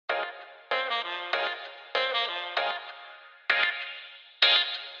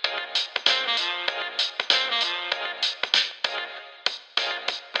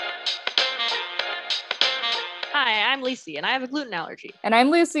I'm Lacey, and I have a gluten allergy. And I'm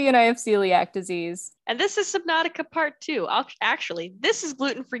Lucy, and I have celiac disease. And this is Subnautica Part 2. Actually, this is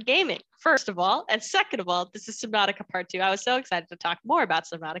gluten-free gaming, first of all. And second of all, this is Subnautica Part 2. I was so excited to talk more about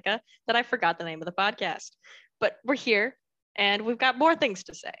Subnautica that I forgot the name of the podcast. But we're here, and we've got more things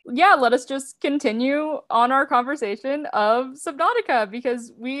to say. Yeah, let us just continue on our conversation of Subnautica,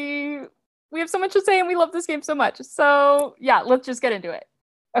 because we have so much to say, and we love this game so much. So yeah, let's just get into it.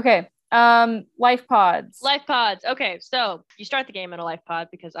 Okay. Life pods. Life pods. Okay, so you start the game in a life pod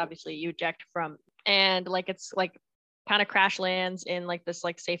because obviously you eject from, and like it's like kind of crash lands in like this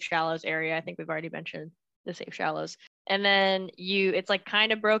like safe shallows area. I think we've already mentioned the safe shallows. And then it's like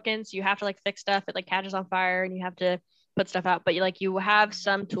kind of broken, so you have to like fix stuff. It like catches on fire and you have to put stuff out. But you have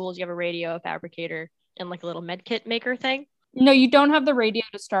some tools. You have a radio, a fabricator, and like a little med kit maker thing. No, you don't have the radio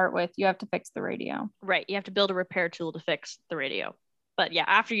to start with. You have to fix the radio. Right. You have to build a repair tool to fix the radio. But yeah,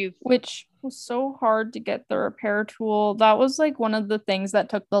 after you... Which was so hard to get the repair tool. That was like one of the things that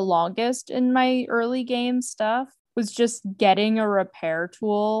took the longest in my early game stuff, was just getting a repair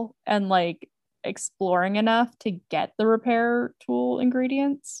tool and like exploring enough to get the repair tool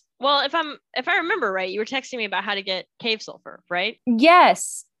ingredients. Well, if I remember right, you were texting me about how to get cave sulfur, right?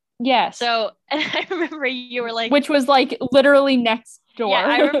 Yes. So, and I remember you were like... Which was like literally next door. Yeah,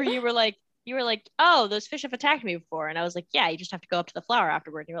 I remember you were like, oh, those fish have attacked me before. And I was like, yeah, you just have to go up to the flower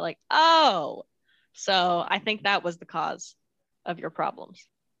afterward. And you were like, oh. So I think that was the cause of your problems.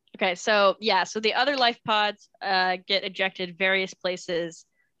 Okay, so yeah, so the other life pods get ejected various places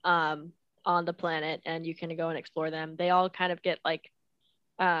on the planet, and you can go and explore them. They all kind of get like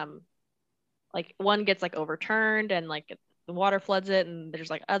one gets like overturned and like the water floods it, and there's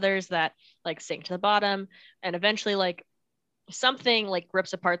like others that like sink to the bottom, and eventually like something like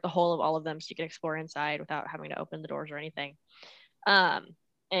rips apart the whole of all of them so you can explore inside without having to open the doors or anything.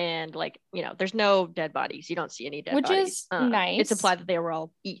 And like, there's no dead bodies. You don't see any dead bodies. Which is nice. It's implied that they were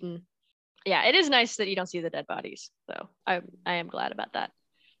all eaten. Yeah, it is nice that you don't see the dead bodies. So I am glad about that.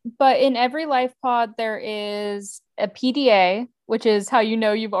 But in every life pod, there is a PDA, which is how you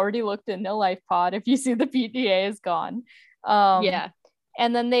know you've already looked in a life pod if you see the PDA is gone. Yeah.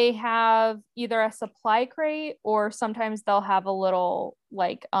 And then they have either a supply crate, or sometimes they'll have a little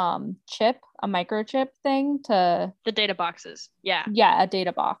like chip, a microchip thing to the data boxes. Yeah, a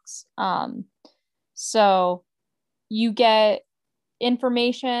data box. So you get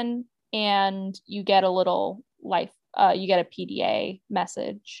information and you get a little life. You get a PDA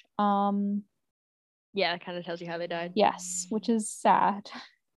message. Yeah, it kind of tells you how they died. Yes, which is sad.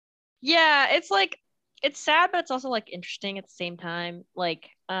 Yeah, it's sad, but it's also like interesting at the same time. Like,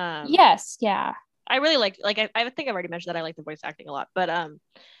 yes, yeah. I really like I think I've already mentioned that I like the voice acting a lot, but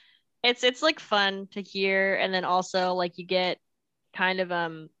it's like fun to hear, and then also like you get kind of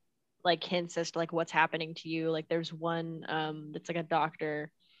like hints as to like what's happening to you. Like there's one that's like a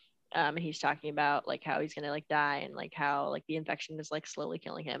doctor, and he's talking about like how he's gonna like die, and like how like the infection is like slowly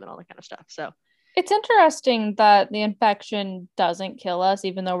killing him and all that kind of stuff. So it's interesting that the infection doesn't kill us,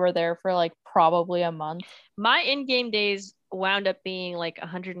 even though we're there for like probably a month. My in-game days wound up being like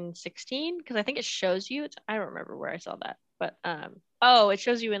 116, because I think it shows you. I don't remember where I saw that, but it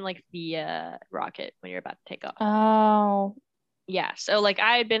shows you in like the rocket when you're about to take off. Oh, yeah. So like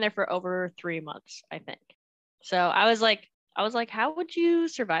I had been there for over 3 months, I think. So I was like, how would you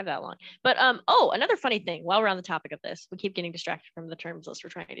survive that long? But another funny thing. While we're on the topic of this, we keep getting distracted from the terms list we're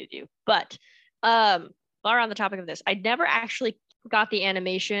trying to do, but while we're on the topic of this, I never actually got the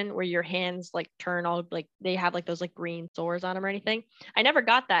animation where your hands like turn all like they have like those like green sores on them or anything. I never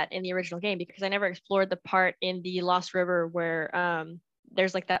got that in the original game because I never explored the part in the Lost River where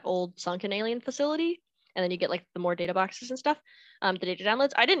there's like that old sunken alien facility, and then you get like the more data boxes and stuff, the data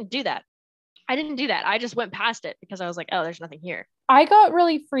downloads. I didn't do that. I just went past it because I was like, oh, there's nothing here. I got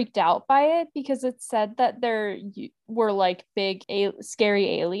really freaked out by it because it said that there were like big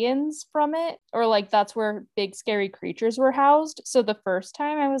scary aliens from it, or like that's where big scary creatures were housed. So the first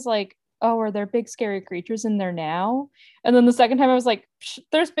time I was like, oh, are there big scary creatures in there now? And then the second time I was like,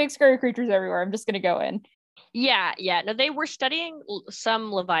 there's big scary creatures everywhere. I'm just going to go in. Yeah. No, they were studying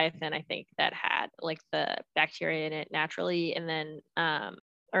some Leviathan, I think, that had like the bacteria in it naturally, and then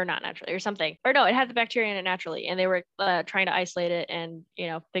or not naturally or something, or no, it had the bacteria in it naturally, and they were trying to isolate it and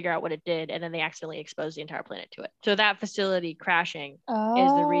figure out what it did, and then they accidentally exposed the entire planet to it. So that facility crashing is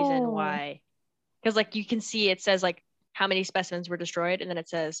the reason why, because like you can see it says like how many specimens were destroyed, and then it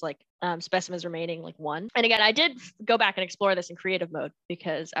says like specimens remaining like 1. And again, I did go back and explore this in creative mode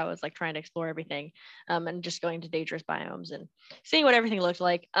because I was like trying to explore everything, and just going to dangerous biomes and seeing what everything looked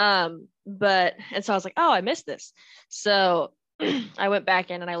like, and so I was like, oh, I missed this. So I went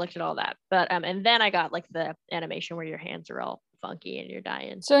back in and I looked at all that. But and then I got like the animation where your hands are all funky and you're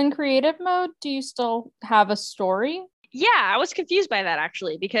dying. So in creative mode, do you still have a story? Yeah, I was confused by that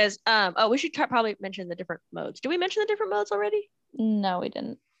actually because we should probably mention the different modes. Did we mention the different modes already? No, we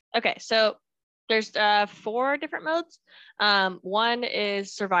didn't. Okay, so there's 4 different modes. One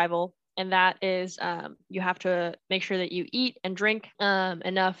is survival, and that is you have to make sure that you eat and drink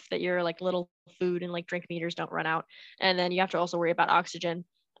enough that your like little food and like drink meters don't run out. And then you have to also worry about oxygen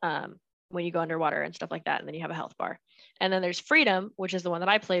when you go underwater and stuff like that. And then you have a health bar. And then there's freedom, which is the one that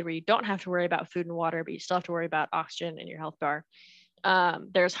I played where you don't have to worry about food and water, but you still have to worry about oxygen and your health bar.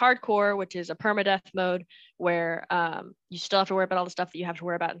 There's hardcore, which is a permadeath mode where you still have to worry about all the stuff that you have to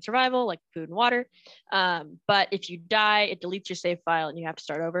worry about in survival, like food and water. But if you die, it deletes your save file and you have to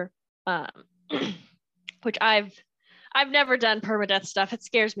start over. Which I've never done permadeath stuff. It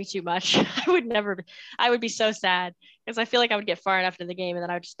scares me too much. I would be so sad because I feel like I would get far enough into the game and then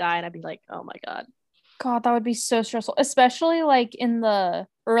I would just die and I'd be like, oh my God. God, that would be so stressful, especially like in the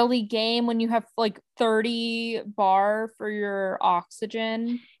early game when you have like 30 bar for your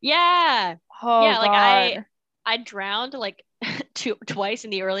oxygen. Yeah. Oh, yeah, like God. I drowned like twice in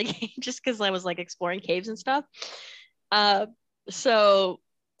the early game just because I was like exploring caves and stuff. So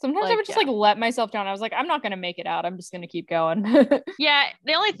sometimes like, I would just like let myself down. I was like, I'm not gonna make it out. I'm just gonna keep going. Yeah,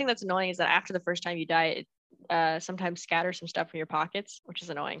 the only thing that's annoying is that after the first time you die, it sometimes scatters some stuff from your pockets, which is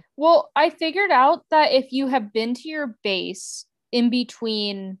annoying. Well, I figured out that if you have been to your base in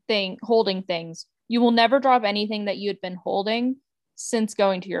between holding things, you will never drop anything that you had been holding since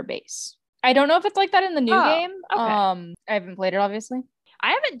going to your base. I don't know if it's like that in the new game. Okay. I haven't played it, obviously.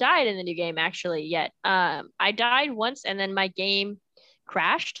 I haven't died in the new game actually yet. I died once and then my game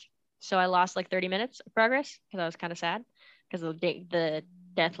crashed, so I lost like 30 minutes of progress because I was kind of sad because the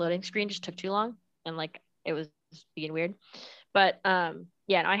death loading screen just took too long and like it was being weird. But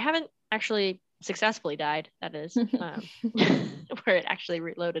yeah, no, I haven't actually successfully died. That is where it actually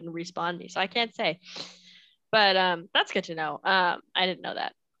reloaded and respawned me, so I can't say. But that's good to know. I didn't know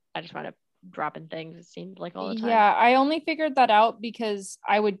that. I just wound up dropping things, it seemed like, all the time. Yeah, I only figured that out because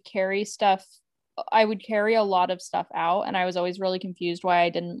I would carry a lot of stuff out and I was always really confused why I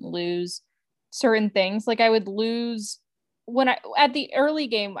didn't lose certain things. Like I would lose at the early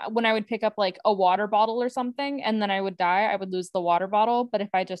game when I would pick up like a water bottle or something and then I would die, I would lose the water bottle, but if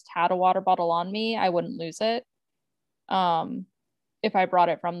I just had a water bottle on me, I wouldn't lose it. If I brought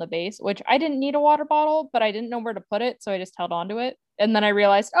it from the base, which I didn't need a water bottle, but I didn't know where to put it, so I just held on to it. And then I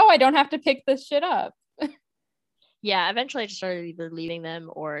realized, oh, I don't have to pick this shit up. Yeah, eventually I just started either leaving them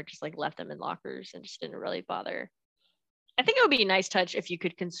or just like left them in lockers and just didn't really bother. I think it would be a nice touch if you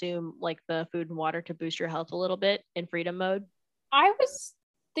could consume like the food and water to boost your health a little bit in freedom mode. I was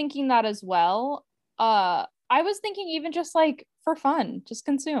thinking that as well. I was thinking even just like for fun, just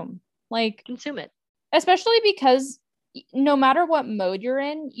consume it. Especially because no matter what mode you're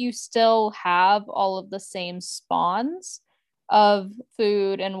in, you still have all of the same spawns of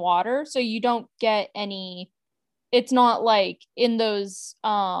food and water. So you don't get any, it's not like in those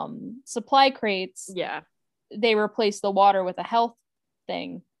supply crates. Yeah. They replace the water with a health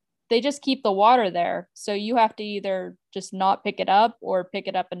thing. They just keep the water there. So you have to either just not pick it up or pick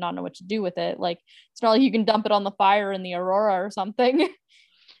it up and not know what to do with it. Like it's not like you can dump it on the fire in the Aurora or something.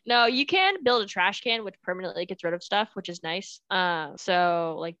 No, you can build a trash can which permanently gets rid of stuff, which is nice.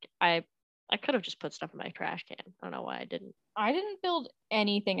 So like I could have just put stuff in my trash can. I don't know why I didn't. I didn't build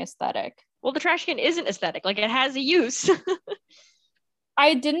anything aesthetic. Well, the trash can isn't aesthetic. Like it has a use.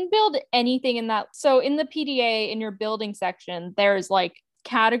 I didn't build anything in that. So in the PDA in your building section, there's like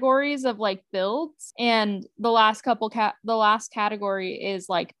categories of like builds, and the last category is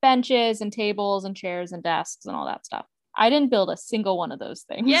like benches and tables and chairs and desks and all that stuff. I didn't build a single one of those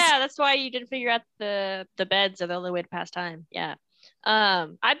things. Yeah, that's why you didn't figure out the beds are the only way to pass time. Yeah.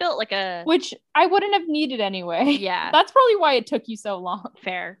 I built like which I wouldn't have needed anyway. Yeah. That's probably why it took you so long.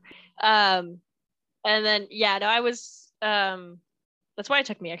 Fair. And then yeah, no, I was that's why it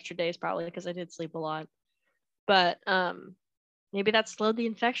took me extra days probably because I did sleep a lot. But maybe that slowed the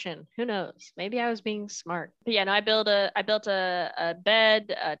infection. Who knows? Maybe I was being smart. But yeah, no, I built a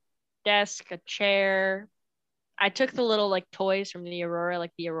bed, a desk, a chair. I took the little like toys from the Aurora,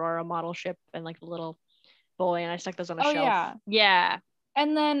 like the Aurora model ship and like the little boy, and I stuck those on a shelf. Yeah. Yeah.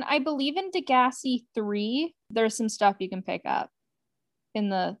 And then I believe in Degasi 3, there's some stuff you can pick up in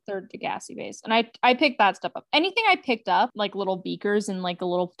the third Degasi base. And I picked that stuff up. Anything I picked up, like little beakers and like a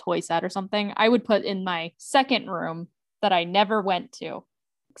little toy set or something, I would put in my second room that I never went to,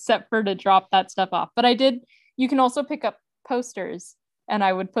 except for to drop that stuff off. But you can also pick up posters, and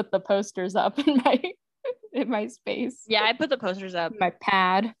I would put the posters up in my in my space. Yeah, I put the posters up. My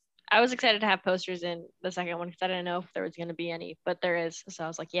pad. I was excited to have posters in the second one because I didn't know if there was going to be any, but there is. So I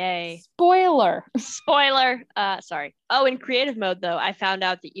was like, yay. Spoiler. Spoiler. Sorry. Oh, in creative mode though, I found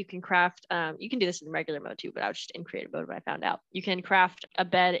out that you can craft, you can do this in regular mode too, but I was just in creative mode when I found out. You can craft a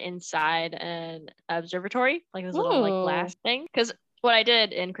bed inside an observatory, like this little like glass thing. Because what I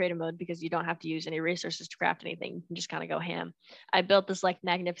did in creative mode, because you don't have to use any resources to craft anything, you can just kind of go ham. I built this like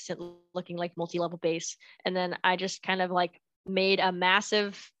magnificent looking like multi-level base, and then I just kind of like made a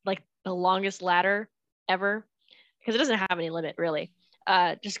massive, like the longest ladder ever, because it doesn't have any limit really.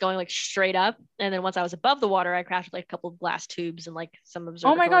 Just going like straight up, and then once I was above the water, I crafted like a couple of glass tubes and like some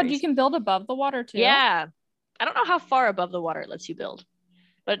observatories. Oh my god, you can build above the water too? Yeah. I don't know how far above the water it lets you build,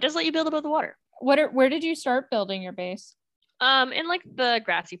 but it does let you build above the water. Where did you start building your base? In like the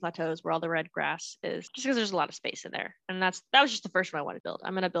grassy plateaus where all the red grass is, just because there's a lot of space in there. And that was just the first one I wanted to build.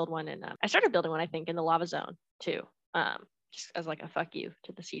 I'm gonna build one in I started building one, I think, in the lava zone too. Just as like a fuck you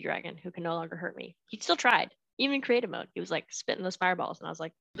to the sea dragon who can no longer hurt me. He still tried, even in creative mode. He was like spitting those fireballs, and I was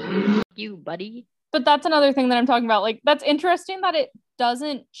like, you buddy. But that's another thing that I'm talking about. Like, that's interesting that it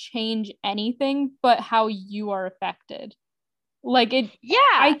doesn't change anything but how you are affected. Like it, yeah.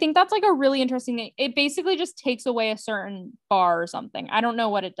 I think that's like a really interesting thing. It basically just takes away a certain bar or something. I don't know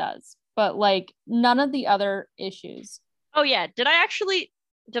what it does, but like none of the other issues. Oh yeah, did I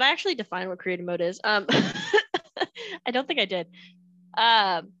actually define what creative mode is? I don't think I did.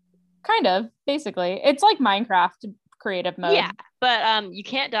 Kind of, basically. It's like Minecraft creative mode. Yeah, but you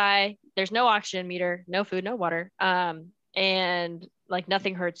can't die. There's no oxygen meter, no food, no water. And like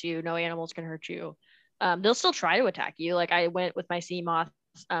nothing hurts you. No animals can hurt you. They'll still try to attack you. Like I went with my sea moths.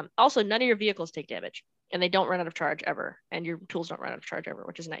 Also, none of your vehicles take damage, and they don't run out of charge ever, and your tools don't run out of charge ever,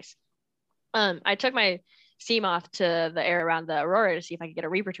 which is nice. I took my sea moth to the area around the Aurora to see if I could get a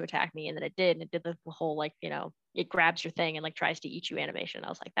Reaper to attack me, and then it did, and it did the whole like, you know, it grabs your thing and like tries to eat you animation. I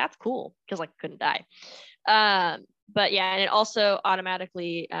was like, that's cool, because like I couldn't die. But yeah, and it also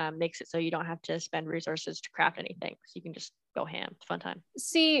automatically makes it so you don't have to spend resources to craft anything, so you can just go ham. It's a fun time.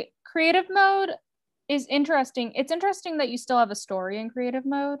 See, creative mode is interesting. It's interesting that you still have a story in creative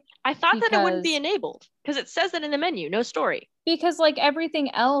mode. I thought that it wouldn't be enabled because it says that in the menu, no story. Because like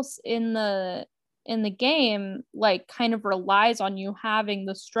everything else in the game like kind of relies on you having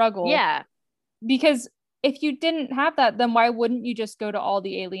the struggle. Yeah. Because if you didn't have that, then why wouldn't you just go to all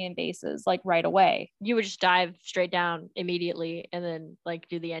the alien bases like right away? You would just dive straight down immediately and then like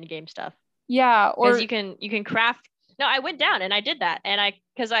do the end game stuff. Yeah, or you can craft. No, I went down and I did that, and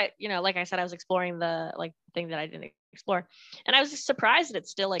because I you know, like I said, I was exploring the like thing that I didn't explore, and I was just surprised that it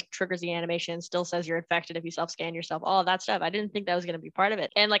still like triggers the animation, still says you're infected if you self-scan yourself, all of that stuff. I didn't think that was going to be part of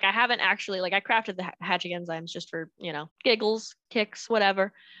it, and like I haven't actually, like I crafted the hatching enzymes just for, you know, giggles, kicks,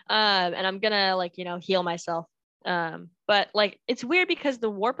 whatever, and I'm gonna like, you know, heal myself. But like it's weird because the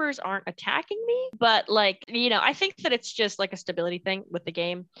warpers aren't attacking me, but like, you know, I think that it's just like a stability thing with the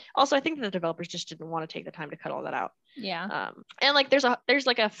game. Also, I think that the developers just didn't want to take the time to cut all that out. Yeah. And like there's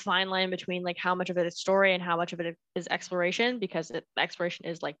like a fine line between like how much of it is story and how much of it is exploration, because exploration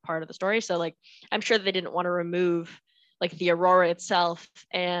is like part of the story. So like I'm sure they didn't want to remove like the Aurora itself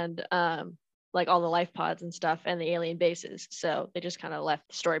and like all the life pods and stuff and the alien bases, so they just kind of left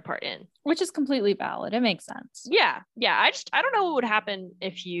the story part in, which is completely valid. It makes sense. Yeah I don't know what would happen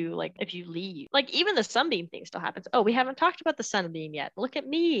if you leave. Like even the sunbeam thing still happens. Oh, we haven't talked about the sunbeam yet. Look at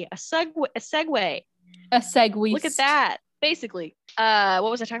me, a segue. Look at that. Basically, what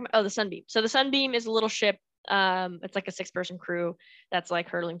was I talking about? Oh, the sunbeam. So the sunbeam is a little ship. It's like a 6-person crew that's like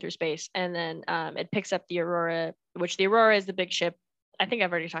hurtling through space, and then it picks up the Aurora, which the Aurora is the big ship. I think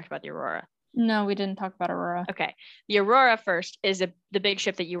I've already talked about the Aurora. No, we didn't talk about Aurora. Okay. The Aurora first is the big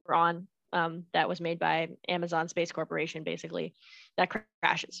ship that you were on, that was made by Amazon Space Corporation, basically, that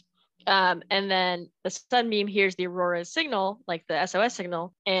crashes. And then the sunbeam hears the Aurora's signal, like the SOS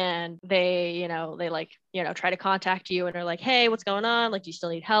signal, and they try to contact you and are like, hey, what's going on? Like, do you still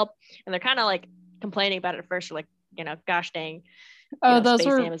need help? And they're kind of like complaining about it at first. They're like, you know, gosh dang, those Space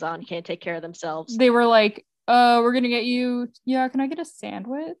were Amazon can't take care of themselves. They were like, we're gonna get you. Yeah, can I get a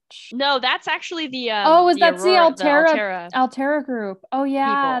sandwich? No, that's actually the that's Aurora, the Altera group. Oh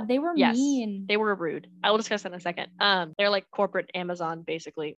yeah, people. They were mean. They were rude. I will discuss that in a second. They're like corporate Amazon,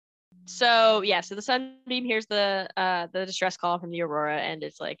 basically. So yeah, so the sunbeam hears the distress call from the Aurora, and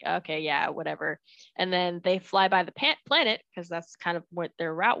it's like, okay, yeah, whatever. And then they fly by the planet, because that's kind of what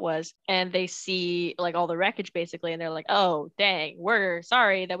their route was, and they see like all the wreckage basically, and they're like, oh dang, we're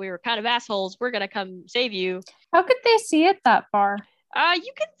sorry that we were kind of assholes. We're gonna come save you. How could they see it that far?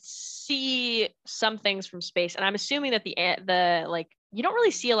 You can see some things from space, and I'm assuming that the like you don't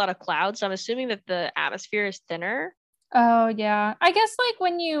really see a lot of clouds. So I'm assuming that the atmosphere is thinner. Oh yeah. I guess like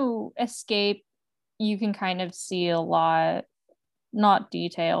when you escape, you can kind of see a lot, not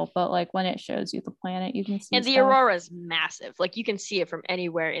detail, but like when it shows you the planet, you can see And the stuff. aurora is massive. Like you can see it from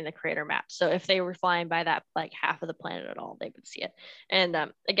anywhere in the crater map. So if they were flying by that like half of the planet at all, they would see it. And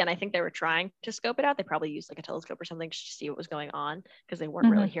again, I think they were trying to scope it out. They probably used like a telescope or something to see what was going on because they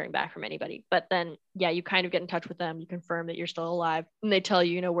weren't really hearing back from anybody. But then, yeah, you kind of get in touch with them. You confirm that you're still alive, and they tell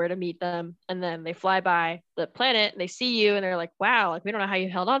you, you know, where to meet them. And then they fly by the planet and they see you, and they're like, "Wow, like we don't know how you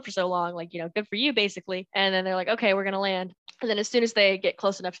held on for so long. Like, you know, good for you, basically." And then they're like, "Okay, we're gonna land." And then as soon as they get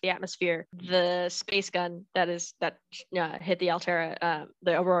close enough to the atmosphere, the space gun that hit the Altera,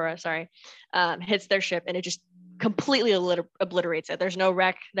 the Aurora, sorry, hits their ship, and it just completely obliterates it. There's no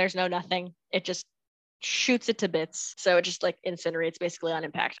wreck. There's no nothing. It just shoots it to bits. So it just like incinerates basically on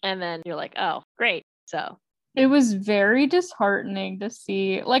impact. And then you're like, oh, great. So it was very disheartening to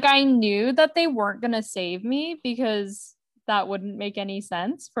see. Like I knew that they weren't going to save me because that wouldn't make any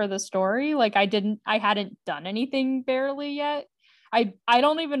sense for the story. Like I hadn't done anything barely yet. I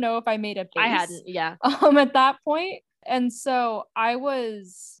don't even know if I made a base. I hadn't, yeah. At that point. And so I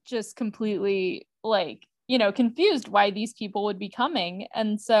was just completely like, you know, confused why these people would be coming.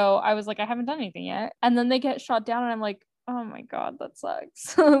 And so I was like, I haven't done anything yet. And then they get shot down and I'm like, oh my God, that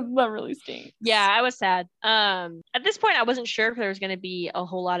sucks. That really stinks. Yeah, I was sad. At this point, I wasn't sure if there was going to be a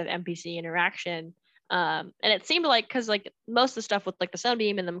whole lot of NPC interaction. And it seemed like, because like most of the stuff with like the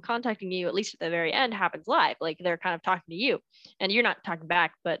Sunbeam and them contacting you, at least at the very end, happens live. Like they're kind of talking to you and you're not talking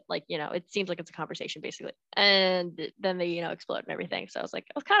back, but like, you know, it seems like it's a conversation basically. And then they, you know, explode and everything. So I was like,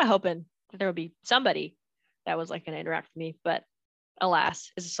 I was kind of hoping that there would be somebody that was like going to interact with me, but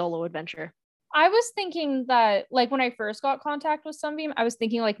alas, it's a solo adventure. I was thinking that like when I first got contact with Sunbeam, I was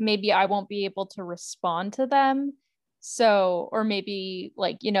thinking like maybe I won't be able to respond to them. So, or maybe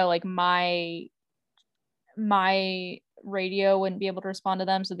like, you know, like my radio wouldn't be able to respond to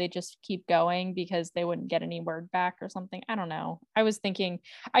them, so they just keep going because they wouldn't get any word back or something. I don't know. I was thinking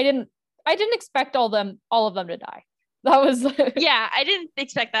I didn't expect all of them to die. That was yeah, I didn't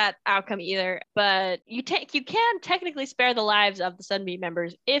expect that outcome either, but you can technically spare the lives of the Sunbeam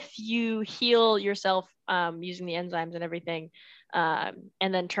members if you heal yourself using the enzymes and everything, and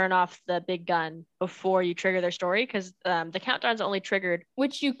then turn off the big gun before you trigger their story, because the countdown's only triggered,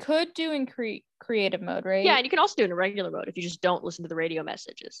 which you could do in creative mode, right? Yeah, and you can also do it in regular mode if you just don't listen to the radio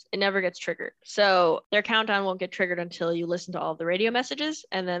messages. It never gets triggered. So their countdown won't get triggered until you listen to all of the radio messages,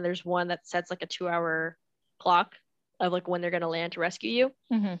 and then there's one that sets like a 2-hour clock of like when they're going to land to rescue you.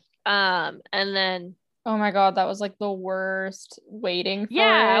 And then oh my God, that was like the worst waiting for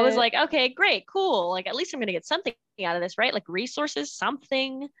yeah, it. I was like, okay, great, cool. Like at least I'm going to get something out of this, right? Like resources,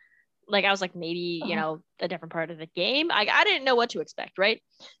 something. Like I was like, maybe, you know, a different part of the game. I didn't know what to expect, right?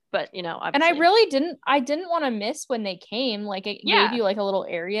 But, you know, obviously. And I really didn't want to miss when they came. Like it gave you like a little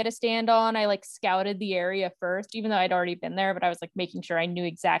area to stand on. I like scouted the area first, even though I'd already been there, but I was like making sure I knew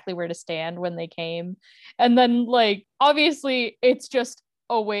exactly where to stand when they came. And then like, obviously it's just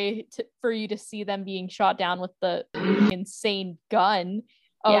a way for you to see them being shot down with the insane gun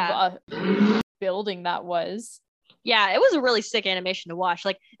of a building that was. Yeah, it was a really sick animation to watch.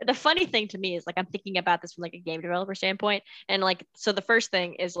 Like the funny thing to me is like I'm thinking about this from like a game developer standpoint, and like so the first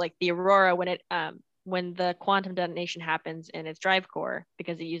thing is like the Aurora when the quantum detonation happens in its drive core,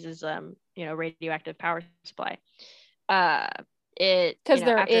 because it uses you know, radioactive power supply. Because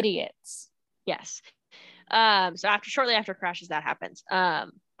they're idiots. Yes. So shortly after it crashes, that happens.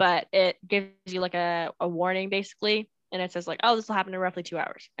 But it gives you like a warning basically, and it says like, oh, this will happen in roughly 2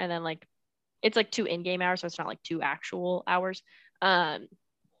 hours, and then like it's like 2 in-game hours, so it's not like 2 actual hours. And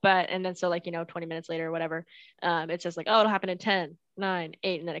then so like, you know, 20 minutes later or whatever, it says like, oh, it'll happen in 10, 9,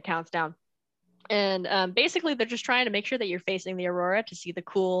 8, and then it counts down. And basically they're just trying to make sure that you're facing the Aurora to see the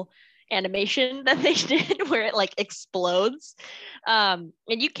cool animation that they did where it like explodes. And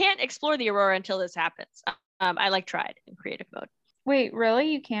you can't explore the Aurora until this happens. I like tried in creative mode. Wait,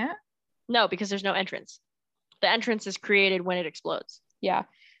 really? You can't? No, because there's no entrance. The entrance is created when it explodes. Yeah.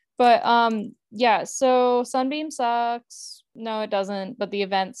 But yeah, so Sunbeam sucks. No, it doesn't, but the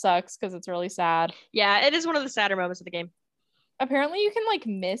event sucks because it's really sad. Yeah, it is one of the sadder moments of the game. Apparently you can like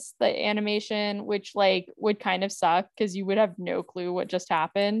miss the animation, which like would kind of suck because you would have no clue what just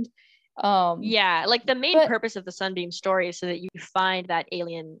happened. Yeah, like the main purpose of the Sunbeam story is so that you find that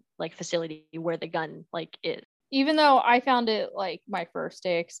alien like facility where the gun like is. Even though I found it like my first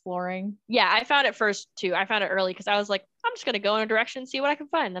day exploring. Yeah, I found it first too. I found it early because I was like, I'm just gonna go in a direction and see what I can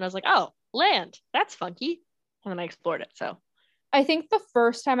find. Then I was like, oh, land, that's funky. And then I explored it. So I think the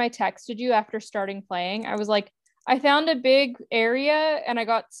first time I texted you after starting playing, I was like, I found a big area and I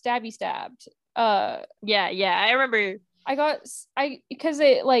got stabbed. Yeah, I remember. Because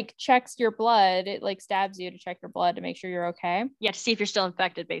it like checks your blood, it like stabs you to check your blood to make sure you're okay. Yeah, to see if you're still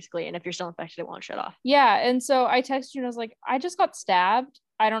infected, basically. And if you're still infected, it won't shut off. Yeah, and so I texted you and I was like, I just got stabbed.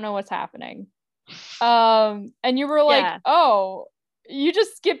 I don't know what's happening. And you were like, oh, you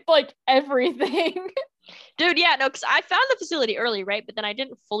just skipped like everything. Dude, yeah, no, because I found the facility early, right? But then I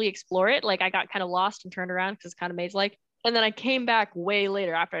didn't fully explore it. Like I got kind of lost and turned around because it's kind of maze-like. And then I came back way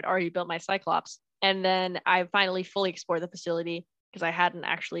later after I'd already built my Cyclops. And then I finally fully explored the facility because I hadn't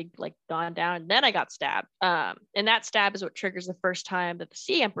actually like gone down. And then I got stabbed. And that stab is what triggers the first time that the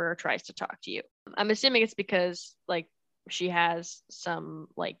Sea Emperor tries to talk to you. I'm assuming it's because like she has some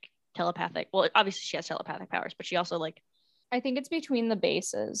like telepathic. Well, obviously she has telepathic powers, but she also like. I think it's between the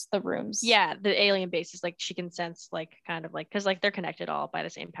bases, the rooms. Yeah, the alien bases, like she can sense like kind of like because like they're connected all by the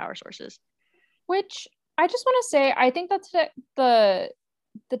same power sources. Which I just want to say, I think that's the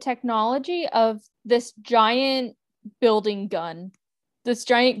technology of this giant building gun, this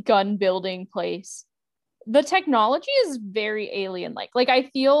giant gun building place. The technology is very alien-like. Like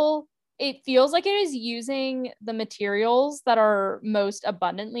it feels like it is using the materials that are most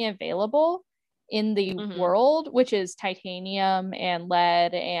abundantly available in the world, which is titanium and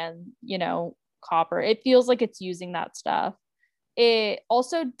lead and, you know, copper. It feels like it's using that stuff. It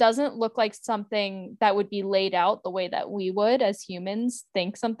also doesn't look like something that would be laid out the way that we would as humans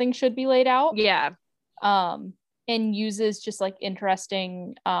think something should be laid out. Yeah. And uses just like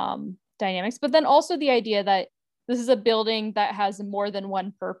interesting dynamics. But then also the idea that this is a building that has more than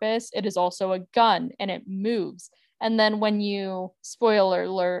one purpose. It is also a gun and it moves. And then when you, spoiler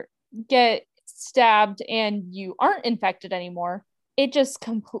alert, get stabbed and you aren't infected anymore, it just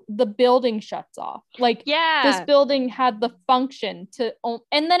the building shuts off. Like, yeah, this building had the function to,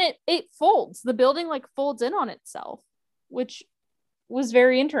 and then it folds. The building like folds in on itself, which was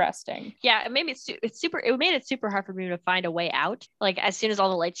very interesting. Yeah, it made me it made it super hard for me to find a way out. Like as soon as all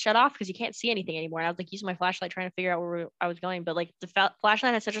the lights shut off, because you can't see anything anymore. And I was like using my flashlight trying to figure out where I was going, but like the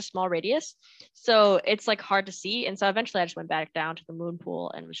flashlight has such a small radius, so it's like hard to see. And so eventually I just went back down to the moon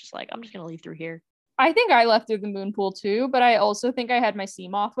pool and was just like, I'm just gonna leave through here. I think I left through the moon pool too, but I also think I had my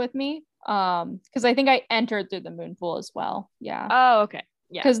Seamoth with me. Because I think I entered through the moon pool as well. Yeah. Oh, okay.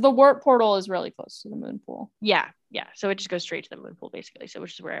 Yeah. Because the warp portal is really close to the moon pool. Yeah. So it just goes straight to the moon pool, basically. So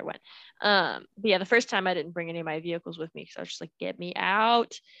which is where I went. But yeah, the first time I didn't bring any of my vehicles with me because I was just like, get me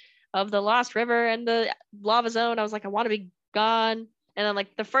out of the Lost River and the lava zone. I was like, I want to be gone. And then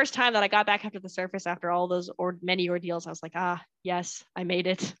like the first time that I got back up to the surface after all those many ordeals, I was like, yes, I made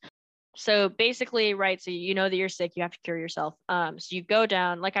it. So basically, right, so you know that you're sick, you have to cure yourself. So you go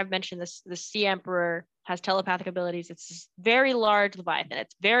down, like I've mentioned, the Sea Emperor has telepathic abilities. It's this very large Leviathan.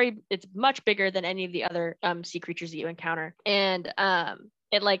 It's much bigger than any of the other sea creatures that you encounter. And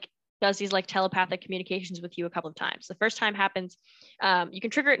it like does these like telepathic communications with you a couple of times. The first time happens, you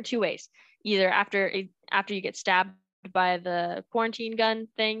can trigger it in two ways. Either after you get stabbed by the quarantine gun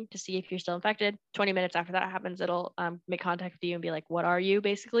thing to see if you're still infected. 20 minutes after that happens, it'll make contact with you and be like, what are you,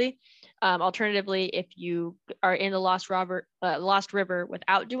 basically. Alternatively, if you are in the Lost River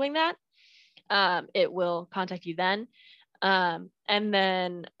without doing that, it will contact you then. And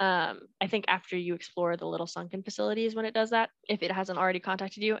then I think after you explore the little sunken facilities when it does that, if it hasn't already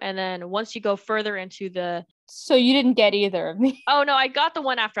contacted you. And then once you go further into the... So you didn't get either of me. Oh, no, I got the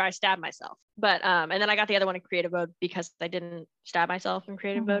one after I stabbed myself. But and then I got the other one in creative mode because I didn't stab myself in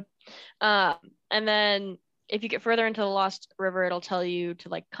creative mode. And then if you get further into the Lost River, it'll tell you to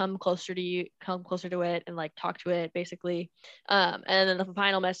like come closer to it and like talk to it, basically. And then the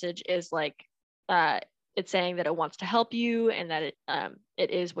final message is like it's saying that it wants to help you and that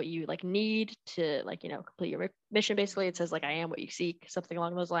it is what you like need to like, you know, complete your mission. Basically, it says like, I am what you seek, something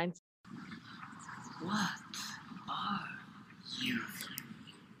along those lines. What are you?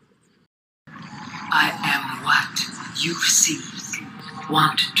 I am what you seek.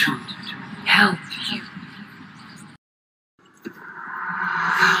 Want to help you.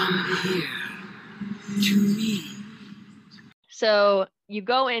 Come here to me. So you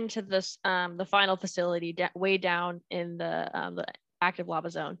go into this the final facility way down in the active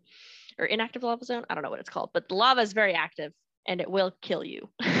lava zone or inactive lava zone. I don't know what it's called, but the lava is very active and it will kill you.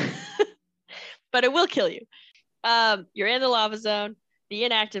 But it will kill you. You're in the lava zone, the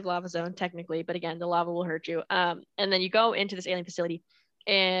inactive lava zone technically, but again, the lava will hurt you. And then you go into this alien facility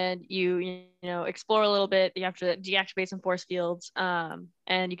and you know, explore a little bit. You have to deactivate some force fields,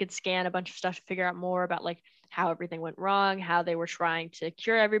 and you can scan a bunch of stuff to figure out more about like how everything went wrong, how they were trying to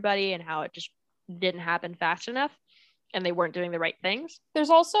cure everybody, and how it just didn't happen fast enough, and they weren't doing the right things. There's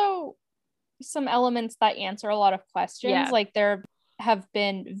also some elements that answer a lot of questions. Yeah. Like there have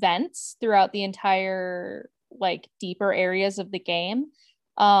been vents throughout the entire like deeper areas of the game.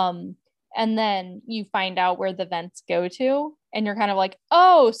 And then you find out where the vents go to, and you're kind of like,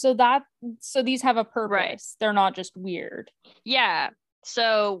 oh, so these have a purpose. Right. They're not just weird. Yeah.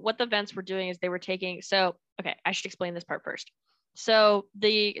 So what the vents were doing is they were taking, so, okay, I should explain this part first. So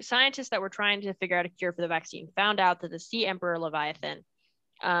the scientists that were trying to figure out a cure for the vaccine found out that the Sea Emperor Leviathan,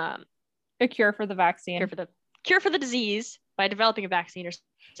 A cure for the vaccine. cure for the disease by developing a vaccine or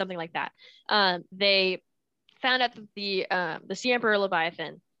something like that. They found out that the Sea Emperor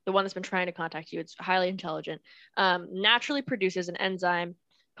Leviathan, the one that's been trying to contact you, it's highly intelligent, naturally produces an enzyme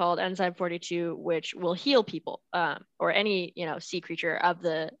called enzyme 42, which will heal people or any sea creature of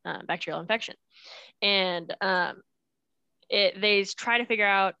the bacterial infection. And they try to figure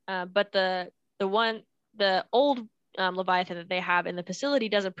out, but the old Leviathan that they have in the facility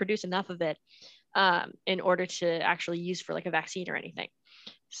doesn't produce enough of it in order to actually use for like a vaccine or anything.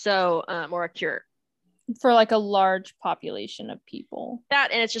 So or a cure for like a large population of people.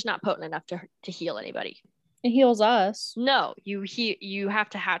 That, and it's just not potent enough to heal anybody. It heals us. No, you have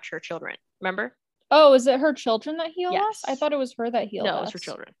to hatch her children. Remember? Oh, is it her children that heal Yes. us? I thought it was her that healed us. No, it was her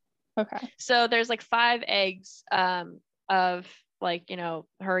children. Okay. So there's like 5 eggs of like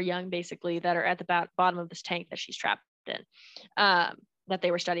her young basically that are at the bottom of this tank that she's trapped in, that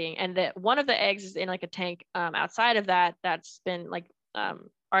they were studying, and that one of the eggs is in like a tank outside of that's been like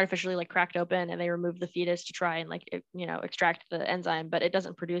artificially like cracked open, and they remove the fetus to try and like extract the enzyme, but it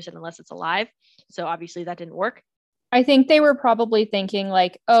doesn't produce it unless it's alive. So obviously that didn't work. I think they were probably thinking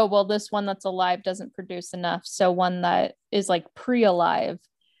like, oh, well, this one that's alive doesn't produce enough, so one that is like pre-alive.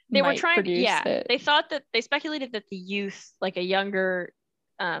 They were trying, it. They thought that they speculated that the youth, like a younger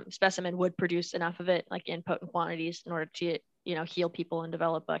specimen, would produce enough of it, like in potent quantities, in order to heal people and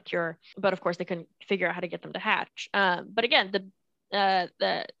develop a cure. But of course, they couldn't figure out how to get them to hatch. But again,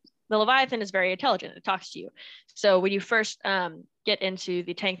 the Leviathan is very intelligent. It talks to you. So when you first get into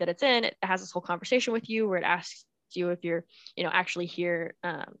the tank that it's in, it has this whole conversation with you where it asks you if you're actually here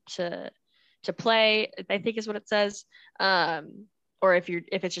to play, I think is what it says. Or if you're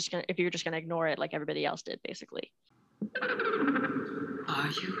just gonna ignore it like everybody else did, basically. Are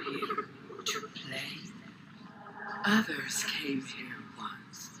you here to play? Others came here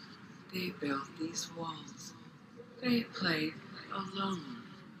once. They built these walls. They played alone.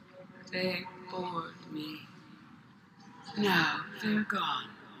 They bored me. Now they're gone,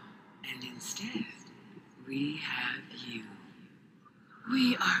 and instead we have you.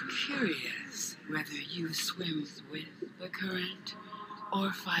 We are curious whether you swim with the current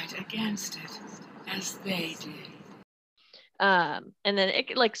or fight against it, as they did. And then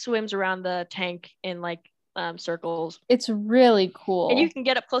it like swims around the tank in like circles. It's really cool. And you can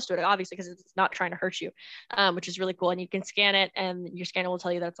get up close to it, obviously, because it's not trying to hurt you, which is really cool. And you can scan it, and your scanner will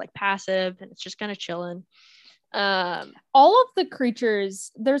tell you that it's like passive, and it's just kind of chilling. All of the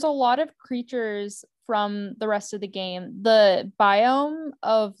creatures, there's a lot of creatures from the rest of the game. The biome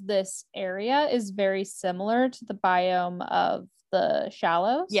of this area is very similar to the biome of the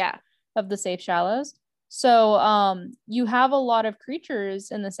shallows. Yeah. Of the safe shallows. So you have a lot of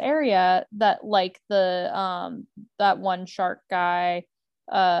creatures in this area that like the that one shark guy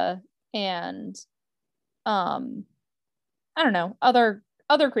and I don't know, other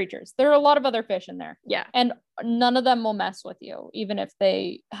creatures. There are a lot of other fish in there. Yeah. And none of them will mess with you, even if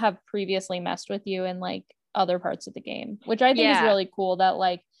they have previously messed with you in like other parts of the game, which I think is really cool, that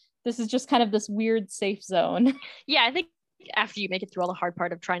like this is just kind of this weird safe zone. Yeah, I think after you make it through all the hard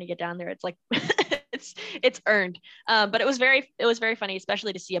part of trying to get down there, it's like it's earned. But it was very funny,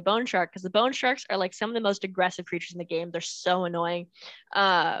 especially to see a bone shark, because the bone sharks are like some of the most aggressive creatures in the game. They're so annoying.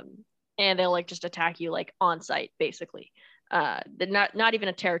 And they'll like just attack you like on sight, basically. They're not even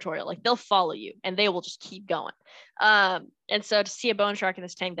a territorial, like they'll follow you and they will just keep going. And so to see a bone shark in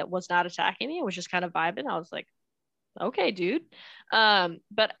this tank that was not attacking me, was just kind of vibing, I was like, okay, dude.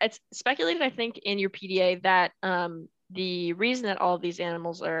 But it's speculated, I think, in your PDA that the reason that all of these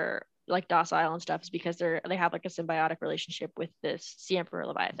animals are like docile and stuff is because they have like a symbiotic relationship with this Sea Emperor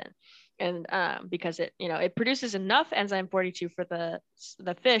Leviathan, and because it produces enough enzyme 42 for the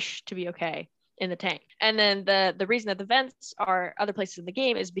fish to be okay in the tank. And then the reason that the vents are other places in the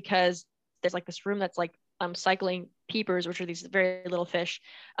game is because there's like this room that's like cycling peepers, which are these very little fish,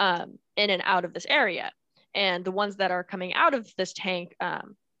 in and out of this area, and the ones that are coming out of this tank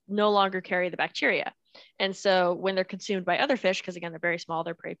no longer carry the bacteria. And so when they're consumed by other fish, because again, they're very small,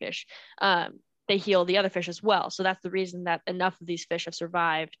 they're prey fish, they heal the other fish as well. So that's the reason that enough of these fish have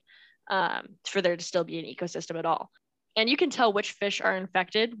survived for there to still be an ecosystem at all. And you can tell which fish are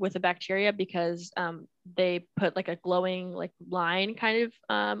infected with the bacteria because they put like a glowing like line kind of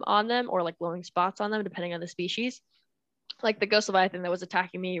on them, or like glowing spots on them, depending on the species. Like the ghost leviathan that was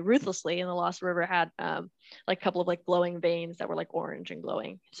attacking me ruthlessly in the Lost River had like a couple of like glowing veins that were like orange and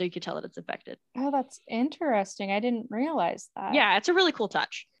glowing, so you could tell that it's infected. Oh, that's interesting. I didn't realize that. Yeah, it's a really cool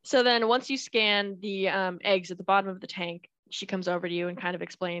touch. So then once you scan the eggs at the bottom of the tank, she comes over to you and kind of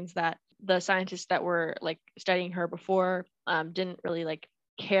explains that the scientists that were like studying her before didn't really like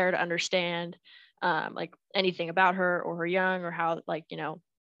care to understand like anything about her or her young or how like, you know,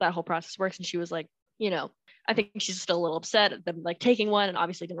 that whole process works. And she was like, you know, I think she's still a little upset at them like taking one and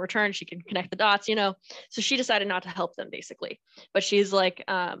obviously didn't return. She can connect the dots, you know. So she decided not to help them basically. But she's like,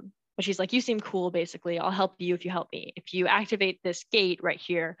 you seem cool, basically. I'll help you if you help me. If you activate this gate right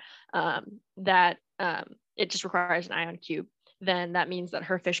here, that it just requires an ion cube, then that means that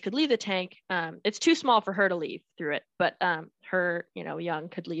her fish could leave the tank. It's too small for her to leave through it, but her, you know, young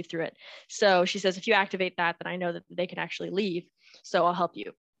could leave through it. So she says, if you activate that, then I know that they can actually leave. So I'll help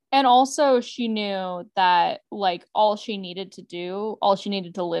you. And also she knew that like all she needed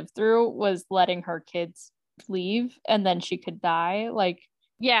to live through was letting her kids leave, and then she could die. Like,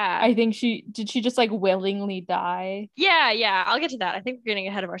 yeah, I think she just like willingly die. Yeah. I'll get to that. I think we're getting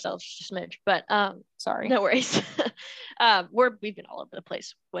ahead of ourselves just a smidge, but sorry. No worries. We've been all over the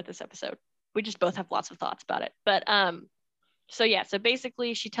place with this episode. We just both have lots of thoughts about it. But so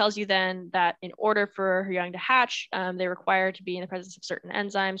basically she tells you then that in order for her young to hatch, they require to be in the presence of certain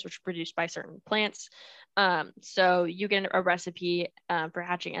enzymes, which are produced by certain plants. So you get a recipe for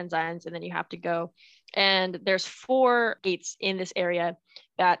hatching enzymes, and then you have to go. And there's 4 gates in this area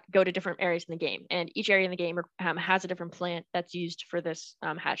that go to different areas in the game. And each area in the game has a different plant that's used for this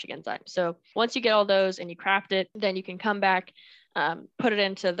hatching enzyme. So once you get all those and you craft it, then you can come back, put it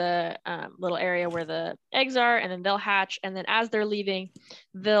into the little area where the eggs are, and then they'll hatch. And then as they're leaving,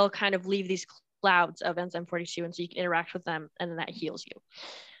 they'll kind of leave these clouds of enzyme 42. And so you can interact with them, and then that heals you.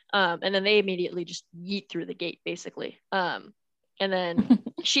 And then they immediately just yeet through the gate, basically. And then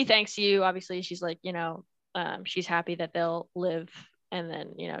she thanks you. Obviously, she's like, you know, she's happy that they'll live. And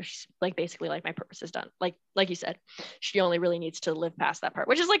then, you know, she's like, basically like, my purpose is done. Like you said, she only really needs to live past that part,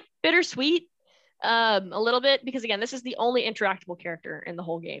 which is like bittersweet a little bit, because again, this is the only interactable character in the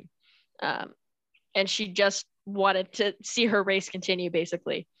whole game. And she just wanted to see her race continue,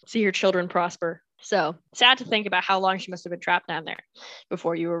 basically, see her children prosper. So sad to think about how long she must have been trapped down there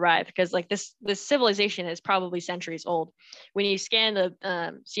before you arrived, because like this civilization is probably centuries old. When you scan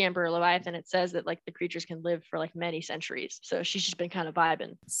the Sea Emperor Leviathan, it says that like the creatures can live for like many centuries. So she's just been kind of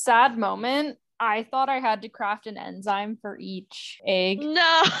vibing. Sad moment. I thought I had to craft an enzyme for each egg.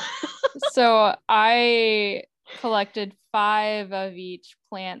 No. So I collected 5 of each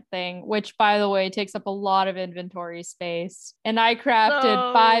plant thing, which by the way takes up a lot of inventory space. And I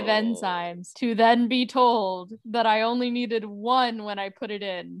crafted 5 enzymes to then be told that I only needed 1 when I put it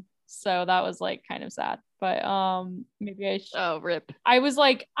in. So that was like kind of sad. But maybe I should. Oh, rip. I was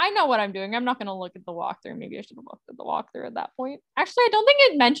like, I know what I'm doing. I'm not going to look at the walkthrough. Maybe I should have looked at the walkthrough at that point. Actually, I don't think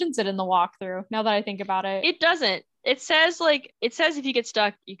it mentions it in the walkthrough, now that I think about it. It doesn't. It says if you get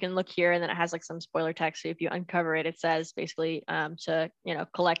stuck, you can look here, and then it has like some spoiler text. So if you uncover it, it says basically to, you know,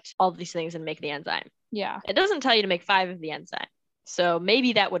 collect all of these things and make the enzyme. Yeah. It doesn't tell you to make 5 of the enzyme. So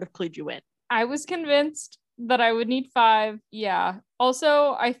maybe that would have clued you in. I was convinced that I would need 5. Yeah.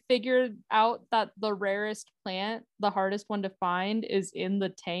 Also, I figured out that the rarest plant, the hardest one to find, is in the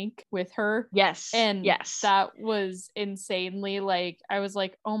tank with her. Yes. And yes, that was insanely like, I was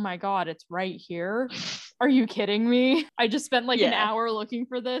like, oh my God, it's right here. Are you kidding me? I just spent like an hour looking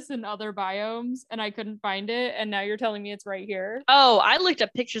for this in other biomes and I couldn't find it. And now you're telling me it's right here. Oh, I looked up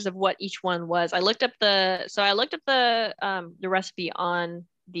pictures of what each one was. I looked up the recipe on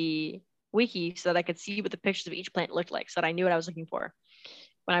the wiki so that I could see what the pictures of each plant looked like, so that I knew what I was looking for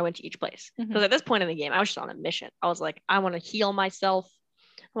when I went to each place. Because at this point in the game, I was just on a mission. I was like, I want to heal myself.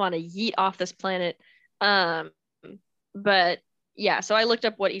 I want to yeet off this planet. But yeah, so I looked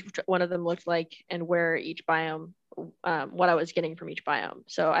up what each one of them looked like and where each biome, what I was getting from each biome.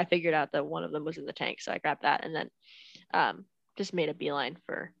 So I figured out that one of them was in the tank, so I grabbed that and then just made a beeline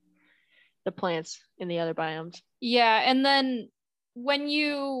for the plants in the other biomes. Yeah, and then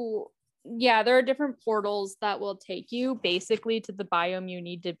there are different portals that will take you basically to the biome you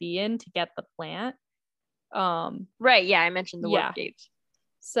need to be in to get the plant. Right, yeah, I mentioned the warp gates.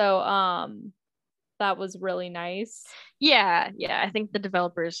 So that was really nice. Yeah, I think the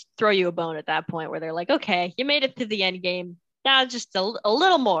developers throw you a bone at that point where they're like, okay, you made it to the end game. Now just a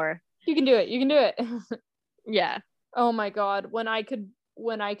little more. You can do it. Yeah. Oh my God, when I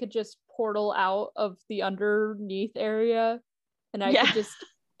could just portal out of the underneath area and I Yeah. could just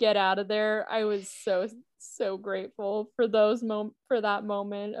get out of there. I was so grateful for for that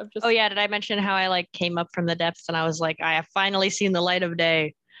moment of just Oh yeah, did I mention how I like came up from the depths and I was like, I have finally seen the light of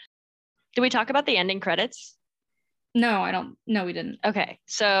day? Did we talk about the ending credits? No, we didn't. Okay,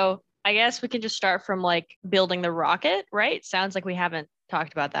 so I guess we can just start from like building the rocket, right? Sounds like we haven't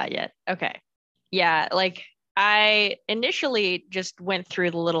talked about that yet. Okay. Yeah, like I initially just went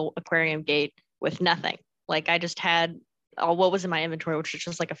through the little aquarium gate with nothing. Like I just had all what was in my inventory, which was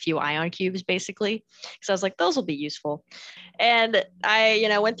just like a few ion cubes basically. So I was like, those will be useful. And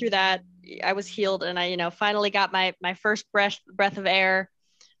I, went through that. I was healed and I, finally got my first breath of air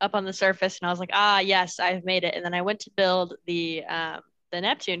up on the surface. And I was like, ah, yes, I've made it. And then I went to build the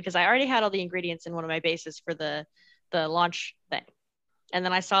Neptune because I already had all the ingredients in one of my bases for the launch thing. And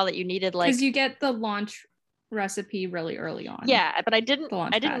then I saw that you needed like because you get the launch recipe really early on. Yeah, but I didn't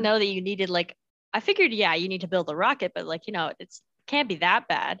know that you needed like I figured you need to build a rocket, but like it's can't be that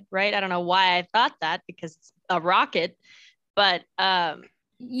bad, right? I don't know why I thought that because it's a rocket, but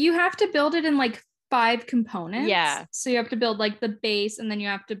you have to build it in like 5 components. Yeah. So you have to build like the base and then you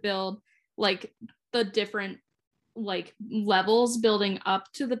have to build like the different like levels building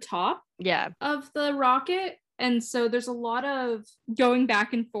up to the top of the rocket. And so there's a lot of going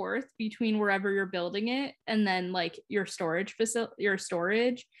back and forth between wherever you're building it and then like your storage.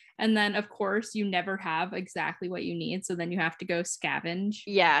 And then of course you never have exactly what you need. So then you have to go scavenge.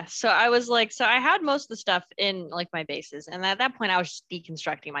 Yeah. So I was like, I had most of the stuff in like my bases. And at that point I was just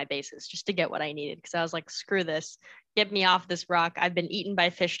deconstructing my bases just to get what I needed. Cause I was like, screw this, get me off this rock. I've been eaten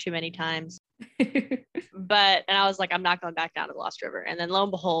by fish too many times. And I was like, I'm not going back down to the Lost River. And then lo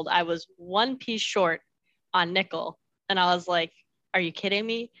and behold, I was 1 piece short on nickel. And I was like, are you kidding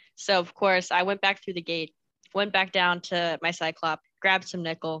me? So of course I went back through the gate, went back down to my Cyclops, grabbed some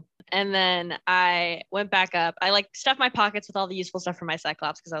nickel, and then I went back up. I like stuffed my pockets with all the useful stuff from my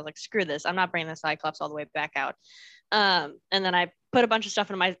Cyclops because I was like, screw this, I'm not bringing the Cyclops all the way back out. And then I put a bunch of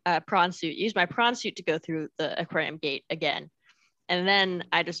stuff in my prawn suit, used my prawn suit to go through the aquarium gate again. And then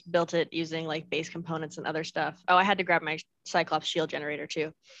I just built it using like base components and other stuff. Oh, I had to grab my Cyclops shield generator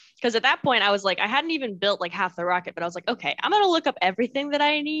too. Because at that point I was like, I hadn't even built like half the rocket, but I was like, okay, I'm going to look up everything that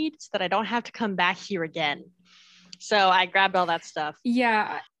I need so that I don't have to come back here again. So I grabbed all that stuff.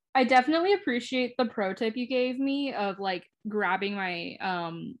 Yeah, I definitely appreciate the pro tip you gave me of like grabbing my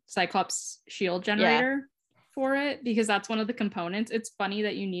Cyclops shield generator for it, because that's one of the components. It's funny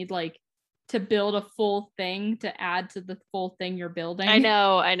that you need like to build a full thing to add to the full thing you're building. I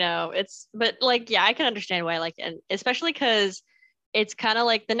know. But like, yeah, I can understand why, like, and especially because it's kind of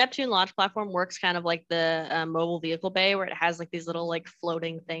like the Neptune launch platform works kind of like the mobile vehicle bay, where it has like these little like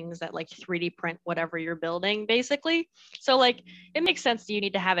floating things that like 3D print whatever you're building basically. So like it makes sense that you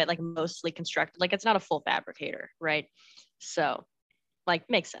need to have it like mostly constructed. Like it's not a full fabricator, right? So like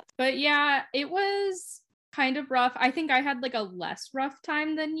makes sense. But yeah, it was kind of rough. I think I had like a less rough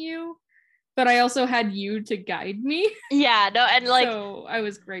time than you, but I also had you to guide me. Yeah, no, and like, so I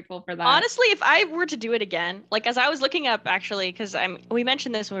was grateful for that. Honestly, if I were to do it again, like as I was looking up actually, because we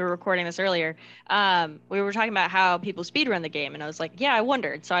mentioned this when we were recording this earlier, we were talking about how people speedrun the game, and I was like, yeah, I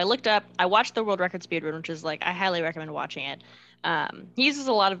wondered. So I looked up, I watched the world record speedrun, which is like, I highly recommend watching it. He uses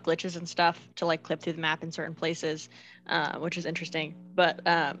a lot of glitches and stuff to like clip through the map in certain places, which is interesting. But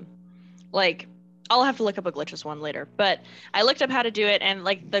like, I'll have to look up a glitches one later, but I looked up how to do it, and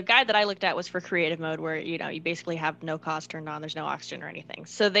like the guide that I looked at was for creative mode, where you basically have no cost turned on, there's no oxygen or anything.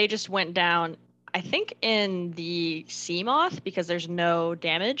 So they just went down, I think, in the Seamoth because there's no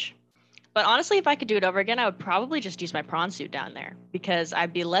damage. But honestly, if I could do it over again, I would probably just use my prawn suit down there because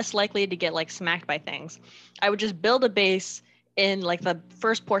I'd be less likely to get like smacked by things. I would just build a base in like the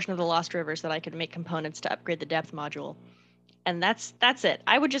first portion of the Lost River so that I could make components to upgrade the depth module. And that's it.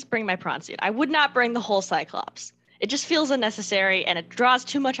 I would just bring my prawn suit. I would not bring the whole Cyclops. It just feels unnecessary and it draws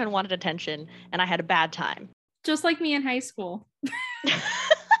too much unwanted attention, and I had a bad time. Just like me in high school.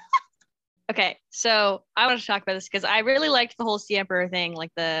 Okay, so I want to talk about this because I really liked the whole Sea Emperor thing,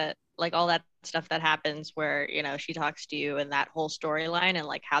 like all that stuff that happens where she talks to you and that whole storyline, and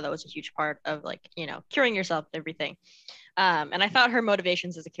like how that was a huge part of like curing yourself and everything. And I thought her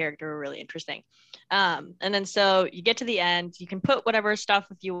motivations as a character were really interesting. And then so you get to the end, you can put whatever stuff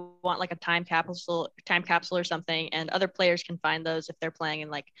if you want, like a time capsule or something, and other players can find those if they're playing in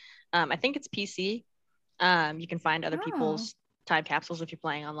like I think it's PC. You can find other people's time capsules if you're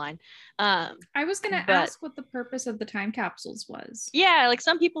playing online. I was gonna ask what the purpose of the time capsules was. Yeah, like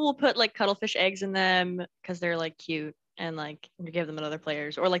some people will put like cuttlefish eggs in them because they're like cute, and like give them to other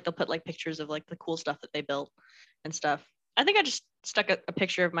players, or like they'll put like pictures of like the cool stuff that they built and stuff. I think I just stuck a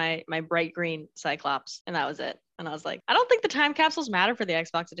picture of my bright green Cyclops, and that was it. And I was like, I don't think the time capsules matter for the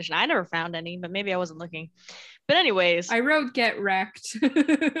Xbox edition. I never found any, but maybe I wasn't looking. But anyways, I wrote "get wrecked."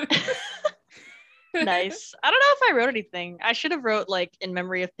 nice. I don't know if I wrote anything. I should have wrote like in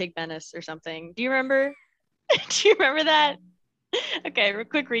memory of Pig Menace or something. Do you remember? Do you remember that? Okay,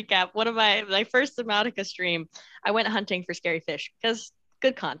 quick recap. One of my first Subnautica stream, I went hunting for scary fish because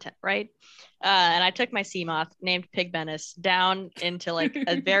good content, right? And I took my sea moth named Pig Menace down into like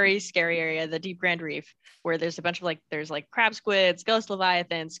a very scary area, the Deep Grand Reef, where there's a bunch of there's crab squids, ghost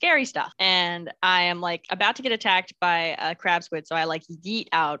leviathan, scary stuff. And I am like about to get attacked by a crab squid, so I like yeet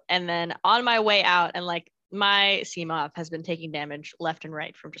out, and then on my way out, and like my sea moth has been taking damage left and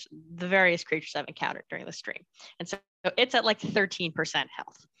right from just the various creatures I've encountered during the stream, and so it's at like 13%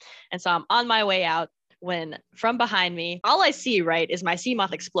 health. And so I'm on my way out when from behind me, all I see, right, is my sea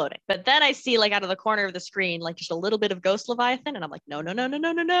moth exploding. But then I see like out of the corner of the screen, like just a little bit of ghost leviathan. And I'm like, no, no, no, no,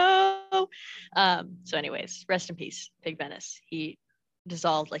 no, no, no. So anyways, rest in peace, Pig Menace. He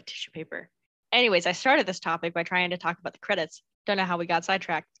dissolved like tissue paper. Anyways, I started this topic by trying to talk about the credits. Don't know how we got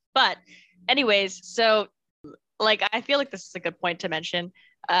sidetracked. But anyways, so like, I feel like this is a good point to mention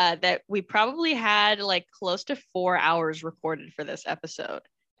that we probably had like close to 4 hours recorded for this episode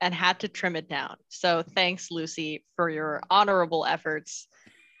and had to trim it down. So thanks, Lucy, for your honorable efforts.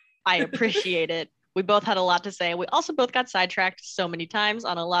 I appreciate it. We both had a lot to say. We also both got sidetracked so many times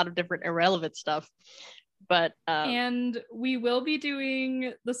on a lot of different irrelevant stuff. But and we will be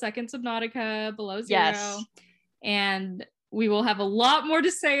doing the second Subnautica Below Zero. Yes. And we will have a lot more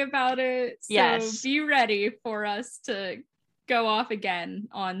to say about it. So yes. Be ready for us to go off again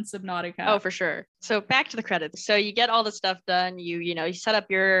on Subnautica. Oh, for sure. So back to the credits. So you get all the stuff done. You set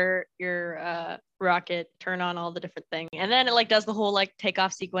up your rocket, turn on all the different things, and then it like does the whole like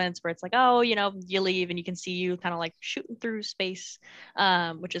takeoff sequence where it's like, oh, you leave and you can see you kind of like shooting through space,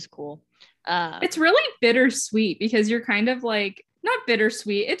 which is cool. It's really bittersweet because you're kind of like, not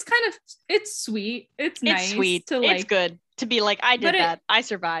bittersweet. It's sweet. It's nice. It's sweet. It's good to be like, I did that. I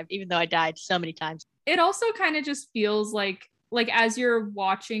survived, even though I died so many times. It also kind of just feels like as you're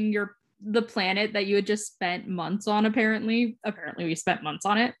watching the planet that you had just spent months on, apparently we spent months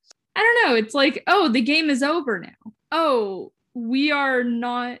on it. I don't know. It's like, oh, the game is over now. Oh, we are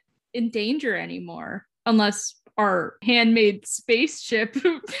not in danger anymore unless our handmade spaceship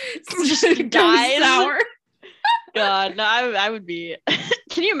just dies. Sour. God, no, I would be.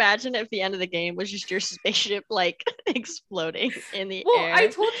 Can you imagine if the end of the game was just your spaceship like exploding in the air? I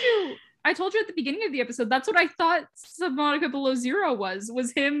told you at the beginning of the episode, that's what I thought Subnautica Below Zero was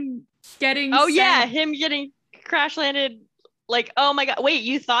him getting him getting crash landed. Like, oh my god, wait,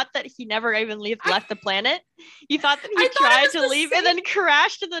 you thought that he never even left the planet? You thought that he tried to leave and then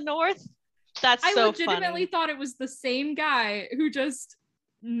crashed to the north? That's so funny. I legitimately thought it was the same guy who just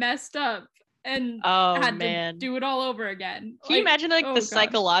messed up and had to do it all over again. Can you imagine the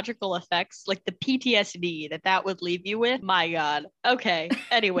psychological effects, like the PTSD that would leave you with? My god. Okay.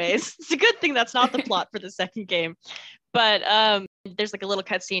 Anyways, it's a good thing that's not the plot for the second game. But there's like a little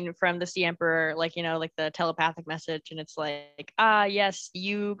cutscene from the Sea Emperor, like, like the telepathic message, and it's like, yes,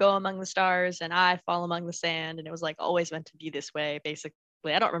 you go among the stars and I fall among the sand, and it was like always meant to be this way, basically.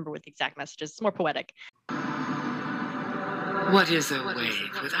 I don't remember what the exact message is. It's more poetic. What is a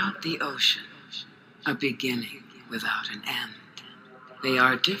wave without the ocean? A beginning without an end. They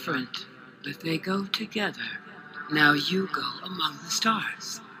are different, but they go together. Now you go among the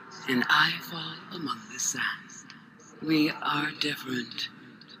stars, and I fall among the sand. We are different,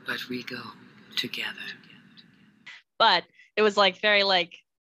 but we go together. But it was like very like,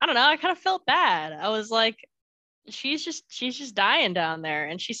 I don't know, I kind of felt bad. I was like, she's just dying down there,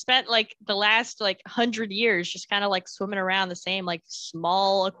 and she spent like the last like 100 years just kind of like swimming around the same like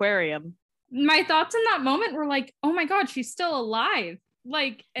small aquarium. My thoughts in that moment were like, oh my god, she's still alive,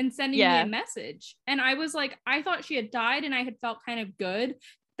 like, and sending me a message. And I was like, I thought she had died, and I had felt kind of good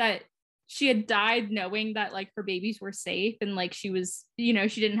that she had died knowing that like her babies were safe and like she was, she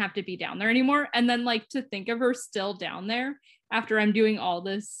didn't have to be down there anymore. And then like to think of her still down there after I'm doing all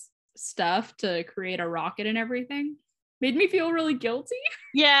this stuff to create a rocket and everything made me feel really guilty.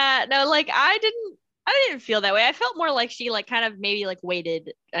 Yeah, no, like I didn't feel that way. I felt more like she like kind of maybe like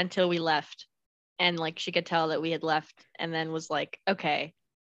waited until we left, and like she could tell that we had left, and then was like, okay,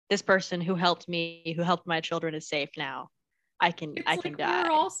 this person who helped me, who helped my children, is safe now. I can die.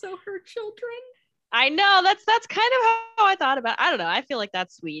 We're also her children. I know, that's kind of how I thought about it. I don't know. I feel like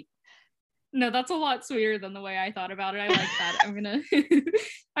that's sweet. No, that's a lot sweeter than the way I thought about it. I like that.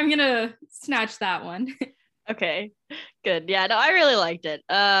 I'm gonna snatch that one. Okay, good. Yeah, no, I really liked it.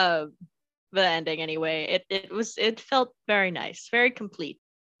 the ending anyway. It felt very nice, very complete.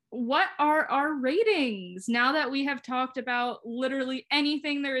 What are our ratings now that we have talked about literally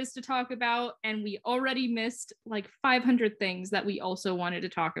anything there is to talk about, and we already missed like 500 things that we also wanted to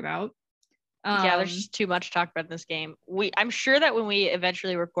talk about? Yeah, there's just too much to talk about in this game. I'm sure that when we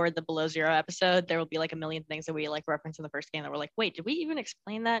eventually record the Below Zero episode, there will be like a million things that we like reference in the first game that we're like, wait, did we even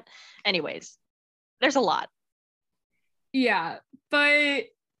explain that? Anyways, there's a lot. Yeah, but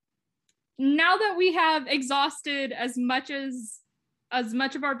now that we have exhausted as much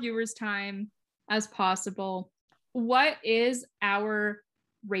of our viewers' time as possible, what is our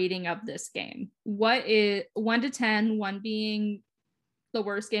rating of this game? What is 1 to 10, 1 being the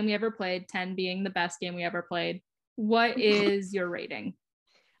worst game we ever played, 10 being the best game we ever played? What is your rating?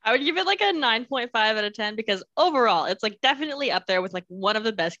 I would give it like a 9.5 out of 10 because overall it's like definitely up there with like one of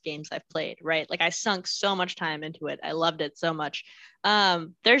the best games I've played, right? Like I sunk so much time into it. I loved it so much.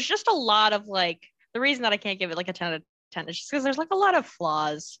 There's just a lot of like, the reason that I can't give it like a 10 out of 10 is just because there's like a lot of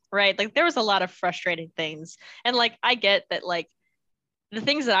flaws, right? Like there was a lot of frustrating things. And like I get that like the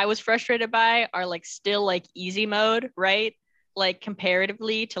things that I was frustrated by are like still like easy mode, right? Like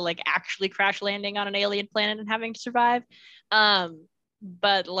comparatively to like actually crash landing on an alien planet and having to survive.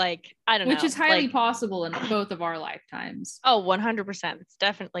 But like I don't know, which is highly like, possible in both of our lifetimes. Oh, 100%. It's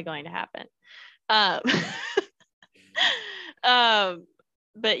definitely going to happen. Um,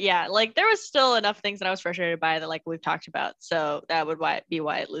 but yeah, like there was still enough things that I was frustrated by that like we've talked about. So that would be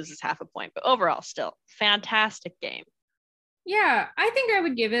why it loses half a point. But overall, still fantastic game. Yeah, I think I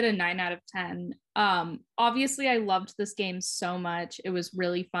would give it a 9 out of 10. Obviously I loved this game so much. It was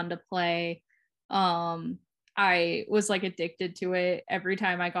really fun to play. I was like addicted to it. Every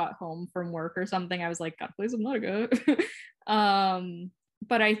time I got home from work or something, I was like, gotta play some Lego.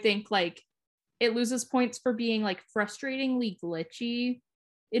 But I think like it loses points for being like frustratingly glitchy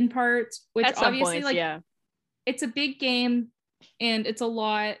in parts, which At some obviously points, like yeah. It's a big game and it's a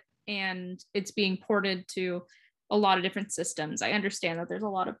lot, and it's being ported to a lot of different systems. I understand that there's a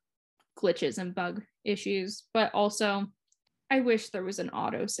lot of glitches and bug issues, but also I wish there was an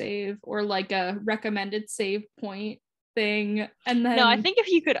autosave or like a recommended save point thing. And then No, I think if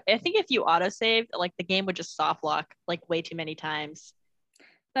you autosaved, like the game would just soft lock like way too many times.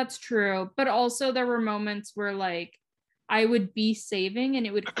 that's true. But also there were moments where like I would be saving and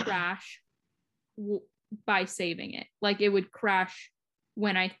it would crash by saving it. Like it would crash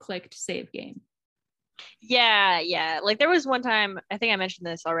when I clicked save game. Yeah. Like there was one time, I think I mentioned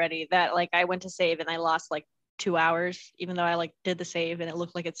this already, that like I went to save and I lost like 2 hours, even though I like did the save and it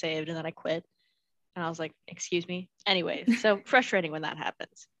looked like it saved, and then I quit. And I was like, excuse me. Anyway, so frustrating when that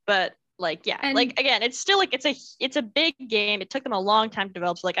happens. But like, yeah, And like again, it's still like it's a big game. It took them a long time to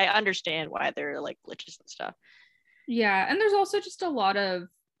develop. So like I understand why there are like glitches and stuff. yeah, and there's also just a lot of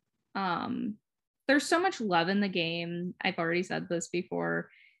there's so much love in the game. I've already said this before,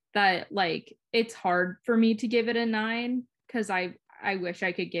 that like it's hard for me to give it a 9 because I wish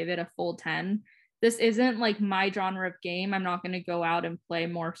I could give it a full 10. This isn't like my genre of game. I'm not going to go out and play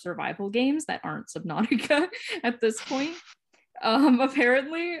more survival games that aren't Subnautica at this point,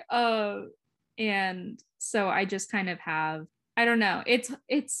 apparently. And so I just kind of have, I don't know, it's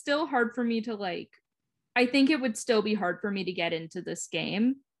still hard for me to like, I think it would still be hard for me to get into this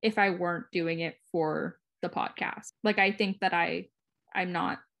game if I weren't doing it for the podcast. Like I think that I'm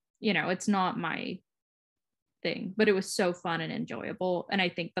not, it's not my thing, but it was so fun and enjoyable. And I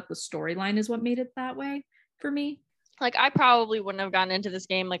think that the storyline is what made it that way for me. Like I probably wouldn't have gotten into this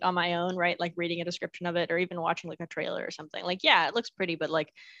game like on my own, right? Like reading a description of it or even watching like a trailer or something. Like, yeah, it looks pretty, but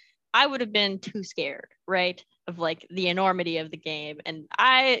like I would have been too scared, right? Of like the enormity of the game. And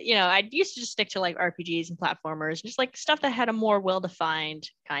I used to just stick to like RPGs and platformers, just like stuff that had a more well-defined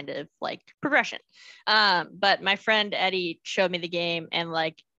kind of like progression. But my friend Eddie showed me the game and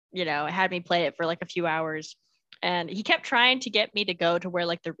like, had me play it for like a few hours. And he kept trying to get me to go to where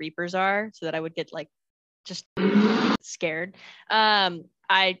like the Reapers are so that I would get like just scared.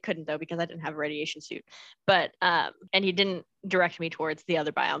 I couldn't though because I didn't have a radiation suit. But and he didn't direct me towards the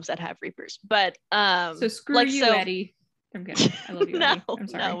other biomes that have Reapers. But so screw like, you, Eddie. I'm kidding. I love you, no, Eddie. I'm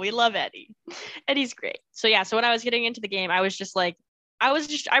sorry. No, we love Eddie. Eddie's great. So yeah, so when I was getting into the game, I was just like, I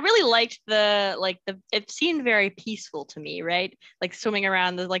really liked it seemed very peaceful to me, right? Like swimming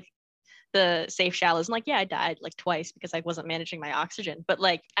around the safe shallows, and like, yeah, I died like twice because I wasn't managing my oxygen, but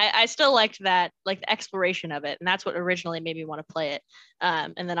like I still liked that, like the exploration of it, and that's what originally made me want to play it.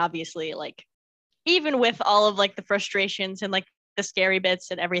 And then obviously like even with all of like the frustrations and like the scary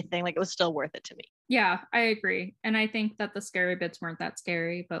bits and everything, like it was still worth it to me. Yeah, I agree. And I think that the scary bits weren't that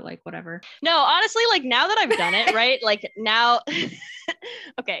scary, but like whatever. No, honestly, like now that I've done it, right? Like now,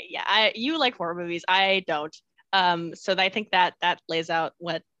 okay, yeah, you like horror movies. I don't. So I think that lays out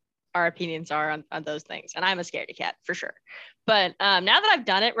what our opinions are on those things. And I'm a scaredy cat for sure. But now that I've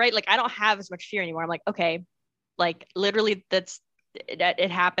done it, right? Like I don't have as much fear anymore. I'm like, okay, like literally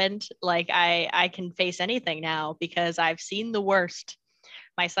it happened. Like I can face anything now because I've seen the worst.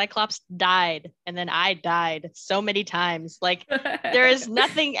 My Cyclops died and then I died so many times. Like there is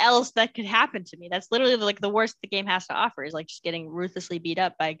nothing else that could happen to me. That's literally like the worst the game has to offer is like just getting ruthlessly beat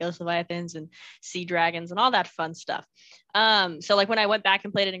up by ghost leviathans and sea dragons and all that fun stuff. So like when I went back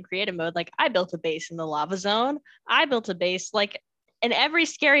and played it in creative mode, like I built a base in the lava zone. I built a base like in every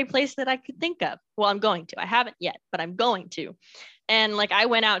scary place that I could think of. Well, I'm going to. I haven't yet, but I'm going to. And like I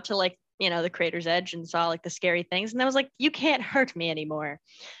went out to like the Crater's Edge and saw like the scary things, and I was like, you can't hurt me anymore.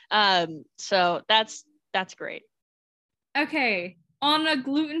 So that's great. Okay, on a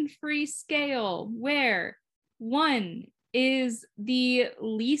gluten-free scale, where 1 is the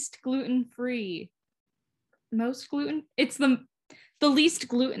least gluten-free, most gluten, it's the least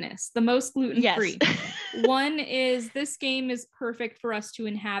glutinous, the most gluten-free. Yes. 1 is this game is perfect for us to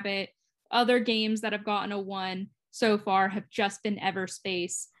inhabit. Other games that have gotten a 1 so far have just been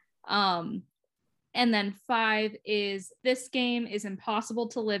Everspace. And then 5 is this game is impossible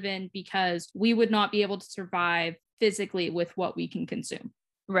to live in because we would not be able to survive physically with what we can consume.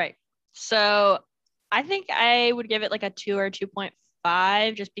 Right. So I think I would give it like a 2 or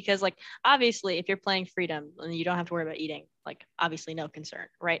 2.5 just because like obviously if you're playing Freedom and you don't have to worry about eating, like obviously no concern,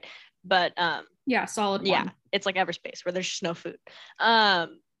 right? But yeah, solid 1. Yeah, it's like Everspace where there's just no food. And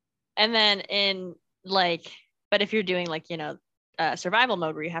then in like, but if you're doing like, survival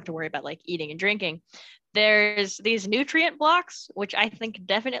mode where you have to worry about like eating and drinking, there's these nutrient blocks, which I think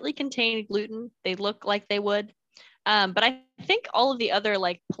definitely contain gluten. They look like they would. But I think all of the other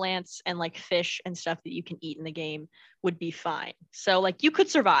like plants and like fish and stuff that you can eat in the game would be fine. So like you could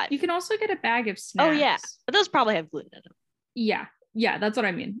survive. You can also get a bag of snacks. Oh yeah, but those probably have gluten in them. Yeah, that's what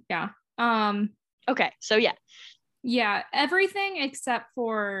I mean. Yeah. Okay, so yeah, everything except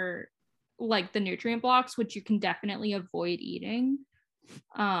for like the nutrient blocks, which you can definitely avoid eating.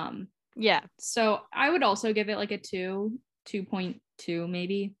 Yeah. So I would also give it like a 2.2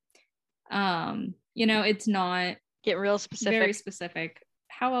 maybe. It's not get real specific. Very specific.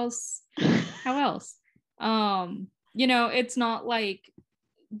 How else? It's not like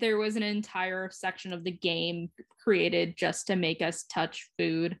there was an entire section of the game created just to make us touch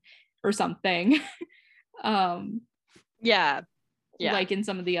food or something. Yeah. Like in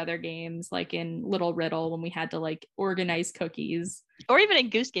some of the other games, like in Little Riddle when we had to like organize cookies, or even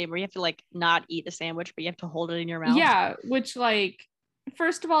in Goose Game where you have to like not eat the sandwich but you have to hold it in your mouth. Yeah, which like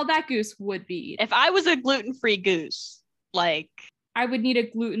first of all, that goose would be eaten. If I was a gluten-free goose, like I would need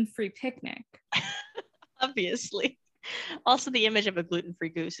a gluten-free picnic. Obviously. Also, the image of a gluten-free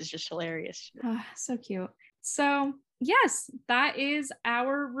goose is just hilarious. So cute. So yes, that is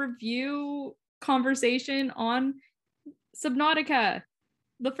our review conversation on Subnautica,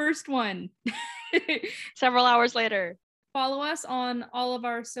 the first one. Several hours later. Follow us on all of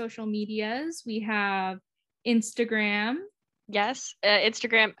our social medias. We have Instagram. Yes,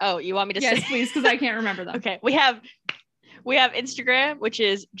 Instagram. Oh, you want me to say? Yes, please, because I can't remember them. Okay, we have Instagram, which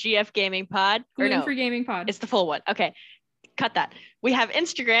is GF Gaming Pod. Gluten Free Gaming Pod. It's the full one. Okay, cut that. We have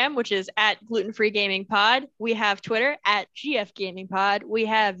Instagram, which is at Gluten Free Gaming Pod. We have Twitter at GF Gaming Pod. We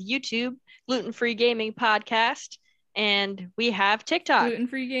have YouTube, Gluten Free Gaming Podcast. And we have TikTok, Gluten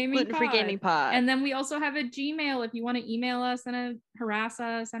Free Gaming Pod. And then we also have a Gmail if you want to email us and harass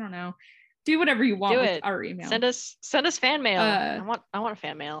us. I don't know. Do whatever you want with our email. Send us fan mail. I want a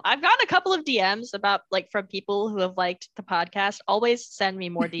fan mail. I've gotten a couple of DMs about like from people who have liked the podcast. Always send me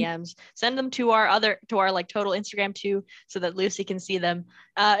more DMs. Send them to our like total Instagram too, so that Lucy can see them.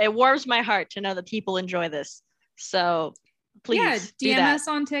 It warms my heart to know that people enjoy this. So please DM us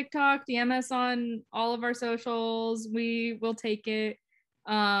on TikTok, DM us on all of our socials. We will take it.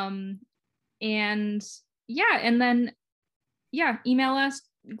 And then email us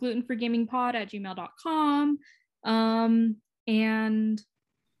glutenfreegamingpod@gmail.com. And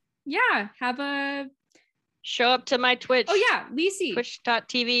have a show up to my Twitch. Oh yeah, Lisi.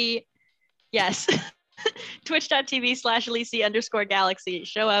 Twitch.tv. Yes. Twitch.tv/Lisi_Galaxy.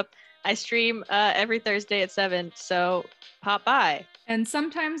 Show up. I stream every Thursday at 7, so pop by. And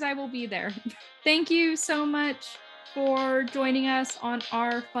sometimes I will be there. Thank you so much for joining us on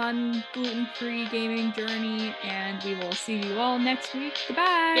our fun gluten-free gaming journey, and we will see you all next week.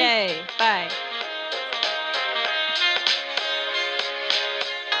 Goodbye. Yay. Bye.